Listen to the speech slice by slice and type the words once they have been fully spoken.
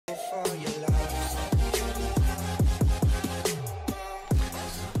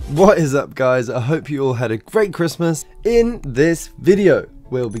What is up, guys? I hope you all had a great Christmas. In this video,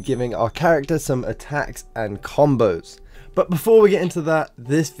 we'll be giving our character some attacks and combos. But before we get into that,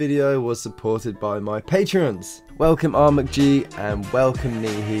 this video was supported by my patrons. Welcome RMcG and welcome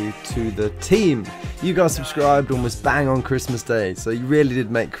Nihi to the team. You guys subscribed almost bang on Christmas Day, so you really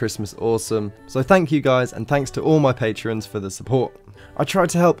did make Christmas awesome. So thank you guys, and thanks to all my patrons for the support. I tried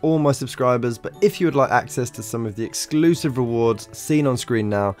to help all my subscribers, but if you would like access to some of the exclusive rewards seen on screen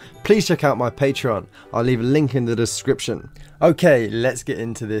now, please check out my Patreon. I'll leave a link in the description. Okay, let's get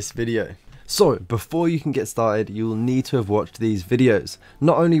into this video. So, before you can get started, you will need to have watched these videos.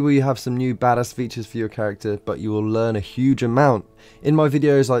 Not only will you have some new badass features for your character, but you will learn a huge amount. In my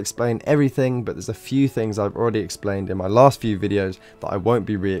videos I explain everything, but there's a few things I've already explained in my last few videos that I won't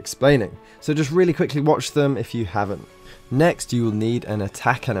be re-explaining. So just really quickly watch them if you haven't. Next, you will need an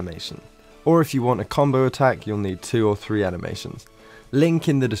attack animation. Or if you want a combo attack, you'll need 2 or 3 animations. Link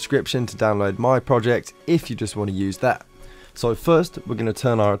in the description to download my project if you just want to use that. So first, we're going to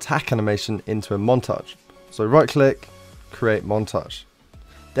turn our attack animation into a montage. So right click, create montage.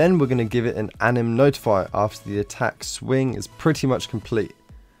 Then we're going to give it an anim notify after the attack swing is pretty much complete.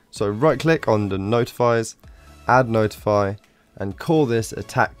 So right click on the notifiers, add notify, and call this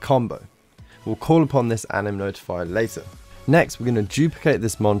attack combo. We'll call upon this anim notify later. Next, we're going to duplicate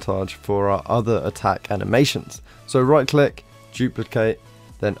this montage for our other attack animations. So right click, duplicate,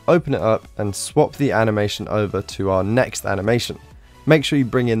 then open it up and swap the animation over to our next animation. Make sure you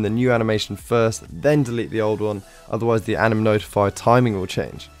bring in the new animation first, then delete the old one, otherwise the anim notify timing will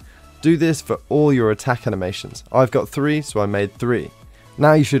change. Do this for all your attack animations. I've got 3, so I made 3.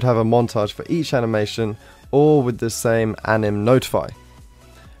 Now you should have a montage for each animation, all with the same anim notify.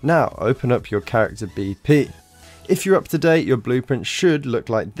 Now open up your character BP. If you're up to date, your blueprint should look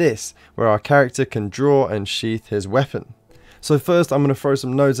like this, where our character can draw and sheath his weapon. So first I'm going to throw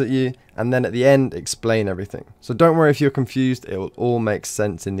some nodes at you, and then at the end explain everything. So don't worry if you're confused, it will all make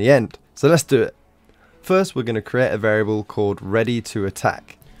sense in the end. So let's do it. First we're going to create a variable called ready to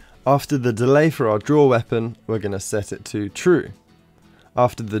attack. After the delay for our draw weapon, we're going to set it to true.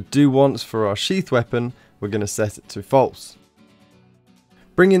 After the do once for our sheath weapon, we're going to set it to false.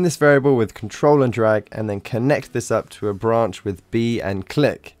 Bring in this variable with control and drag, and then connect this up to a branch with B and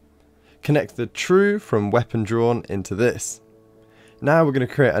click. Connect the true from weapon drawn into this. Now we're going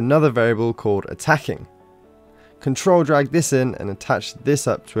to create another variable called attacking. Control drag this in and attach this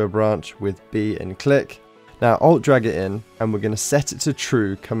up to a branch with B and click. Now alt drag it in, and we're going to set it to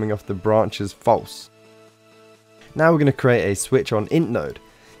true coming off the branch as false. Now we're going to create a switch on int node.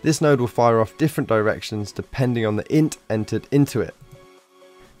 This node will fire off different directions depending on the int entered into it.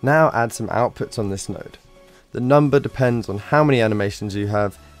 Now add some outputs on this node. The number depends on how many animations you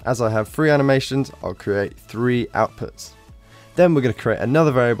have. As I have 3 animations, I'll create 3 outputs. Then we're going to create another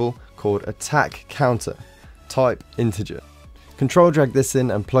variable called attack counter, type integer. Control drag this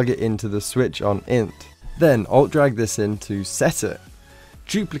in and plug it into the switch on int. Then alt drag this in to set it.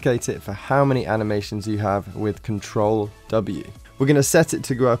 Duplicate it for how many animations you have with control W. We're going to set it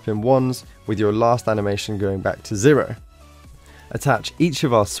to go up in ones with your last animation going back to 0. Attach each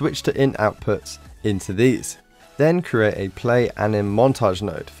of our switch to int outputs into these. Then create a play anim montage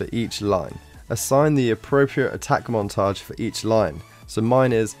node for each line. Assign the appropriate attack montage for each line. So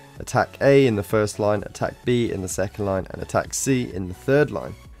mine is attack A in the first line, attack B in the second line, and attack C in the third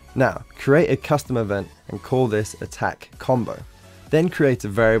line. Now create a custom event and call this attack combo. Then create a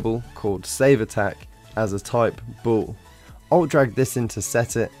variable called save attack as a type bool. Alt drag this in to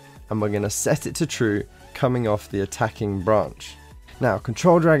set it, and we're going to set it to true coming off the attacking branch. Now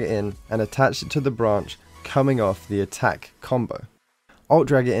control drag it in and attach it to the branch coming off the attack combo. Alt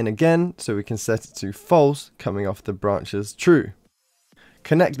drag it in again so we can set it to false coming off the branch as true.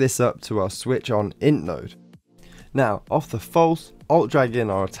 Connect this up to our switch on int node. Now off the false, alt drag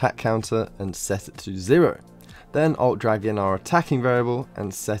in our attack counter and set it to 0. Then alt drag in our attacking variable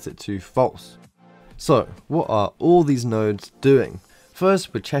and set it to false. So what are all these nodes doing?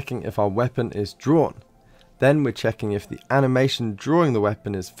 First we're checking if our weapon is drawn. Then we're checking if the animation drawing the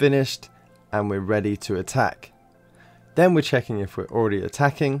weapon is finished and we're ready to attack. Then we're checking if we're already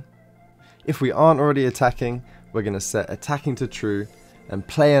attacking. If we aren't already attacking, we're going to set attacking to true and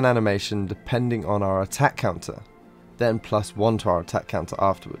play an animation depending on our attack counter. Then +1 to our attack counter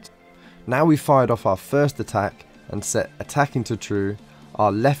afterwards. Now we've fired off our first attack and set attacking to true,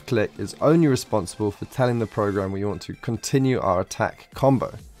 our left click is only responsible for telling the program we want to continue our attack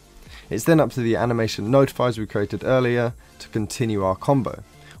combo. It's then up to the animation notifiers we created earlier to continue our combo.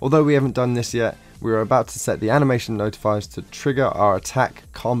 Although we haven't done this yet, we are about to set the animation notifiers to trigger our attack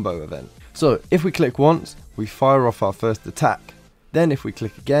combo event. So if we click once, we fire off our first attack. Then if we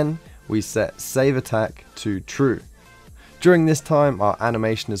click again, we set save attack to true. During this time, our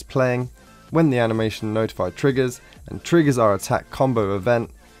animation is playing. When the animation notify triggers and triggers our attack combo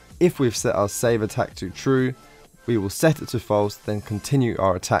event, if we've set our save attack to true, we will set it to false, then continue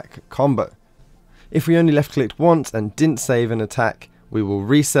our attack combo. If we only left clicked once and didn't save an attack, we will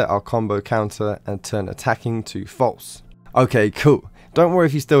reset our combo counter and turn attacking to false. Okay, cool. Don't worry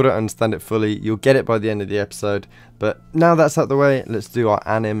if you still don't understand it fully, you'll get it by the end of the episode, but now that's out the way, let's do our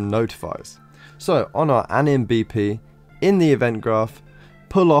anim notifiers. So on our anim BP, in the event graph,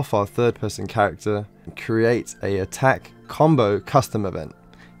 pull off our third person character and create a attack combo custom event.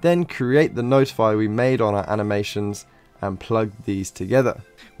 Then create the notify we made on our animations and plug these together.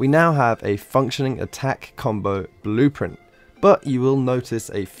 We now have a functioning attack combo blueprint, but you will notice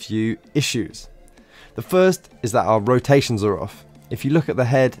a few issues. The first is that our rotations are off. If you look at the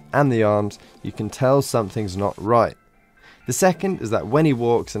head and the arms, you can tell something's not right. The second is that when he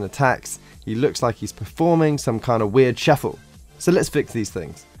walks and attacks, he looks like he's performing some kind of weird shuffle. So let's fix these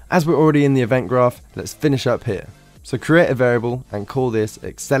things. As we're already in the event graph, let's finish up here. So create a variable and call this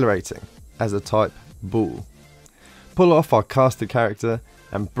accelerating as a type bool. Pull off our caster character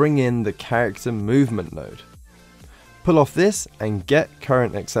and bring in the character movement node. Pull off this and get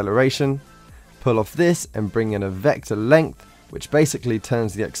current acceleration. Pull off this and bring in a vector length, which basically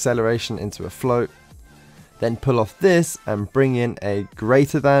turns the acceleration into a float. Then pull off this and bring in a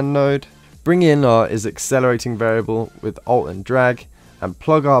greater than node. Bring in our is accelerating variable with alt and drag and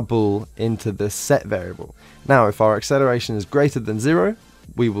plug our bool into the set variable. Now if our acceleration is greater than 0,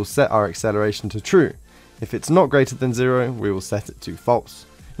 we will set our acceleration to true. If it's not greater than 0, we will set it to false.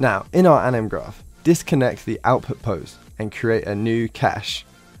 Now in our anim graph, disconnect the output pose and create a new cache.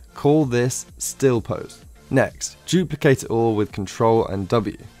 Call this still pose. Next, duplicate it all with Ctrl and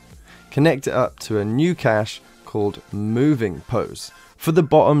W. Connect it up to a new cache called moving pose. For the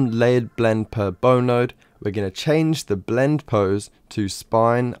bottom layered blend per bow node, we're going to change the blend pose to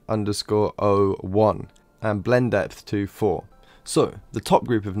spine underscore 01 and blend depth to 4. So the top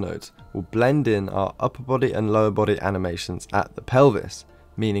group of nodes will blend in our upper body and lower body animations at the pelvis,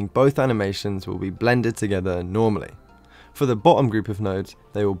 meaning both animations will be blended together normally. For the bottom group of nodes,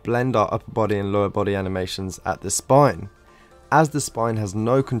 they will blend our upper body and lower body animations at the spine. As the spine has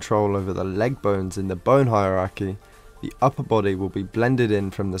no control over the leg bones in the bone hierarchy, the upper body will be blended in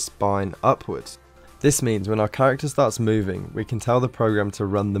from the spine upwards. This means when our character starts moving, we can tell the program to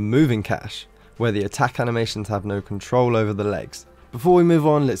run the moving cache, where the attack animations have no control over the legs. Before we move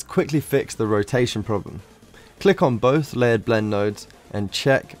on, let's quickly fix the rotation problem. Click on both layered blend nodes and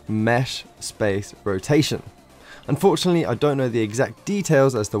check mesh space rotation. Unfortunately, I don't know the exact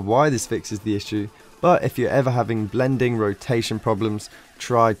details as to why this fixes the issue, but if you're ever having blending rotation problems,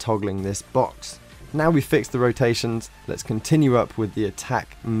 try toggling this box. Now we've fixed the rotations, let's continue up with the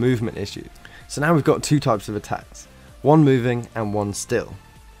attack movement issue. So now we've got two types of attacks, one moving and one still.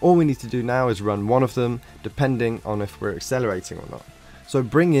 All we need to do now is run one of them, depending on if we're accelerating or not. So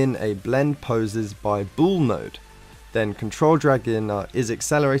bring in a blend poses by bool node, then control drag in our is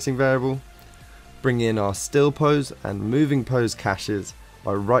accelerating variable, bring in our still pose and moving pose caches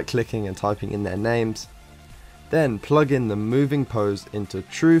by right clicking and typing in their names, then plug in the moving pose into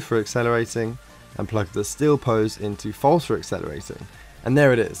true for accelerating and plug the still pose into false for accelerating, and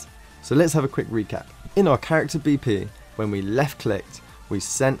there it is. So let's have a quick recap. In our character BP, when we left clicked, we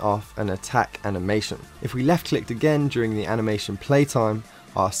sent off an attack animation. If we left clicked again during the animation playtime,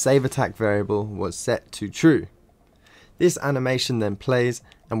 our save attack variable was set to true. This animation then plays,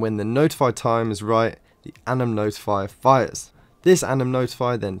 and when the notify time is right, the anim notifier fires. This anim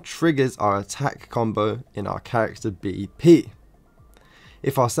notify then triggers our attack combo in our character BP.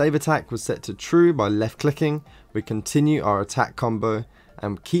 If our save attack was set to true by left clicking, we continue our attack combo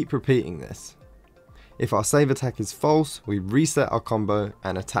and keep repeating this. If our save attack is false, we reset our combo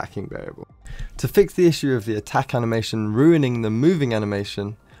and attacking variable. To fix the issue of the attack animation ruining the moving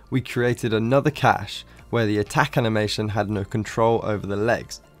animation, we created another cache where the attack animation had no control over the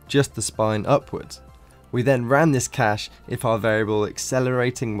legs, just the spine upwards. We then ran this cache if our variable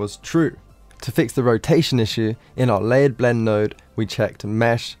accelerating was true. To fix the rotation issue, in our layered blend node, we checked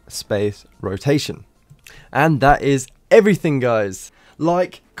mesh space rotation. And that is everything, guys.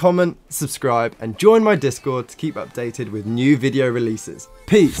 Like, comment, subscribe, and join my Discord to keep updated with new video releases.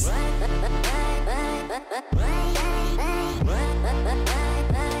 Peace!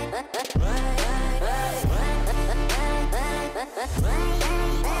 Right.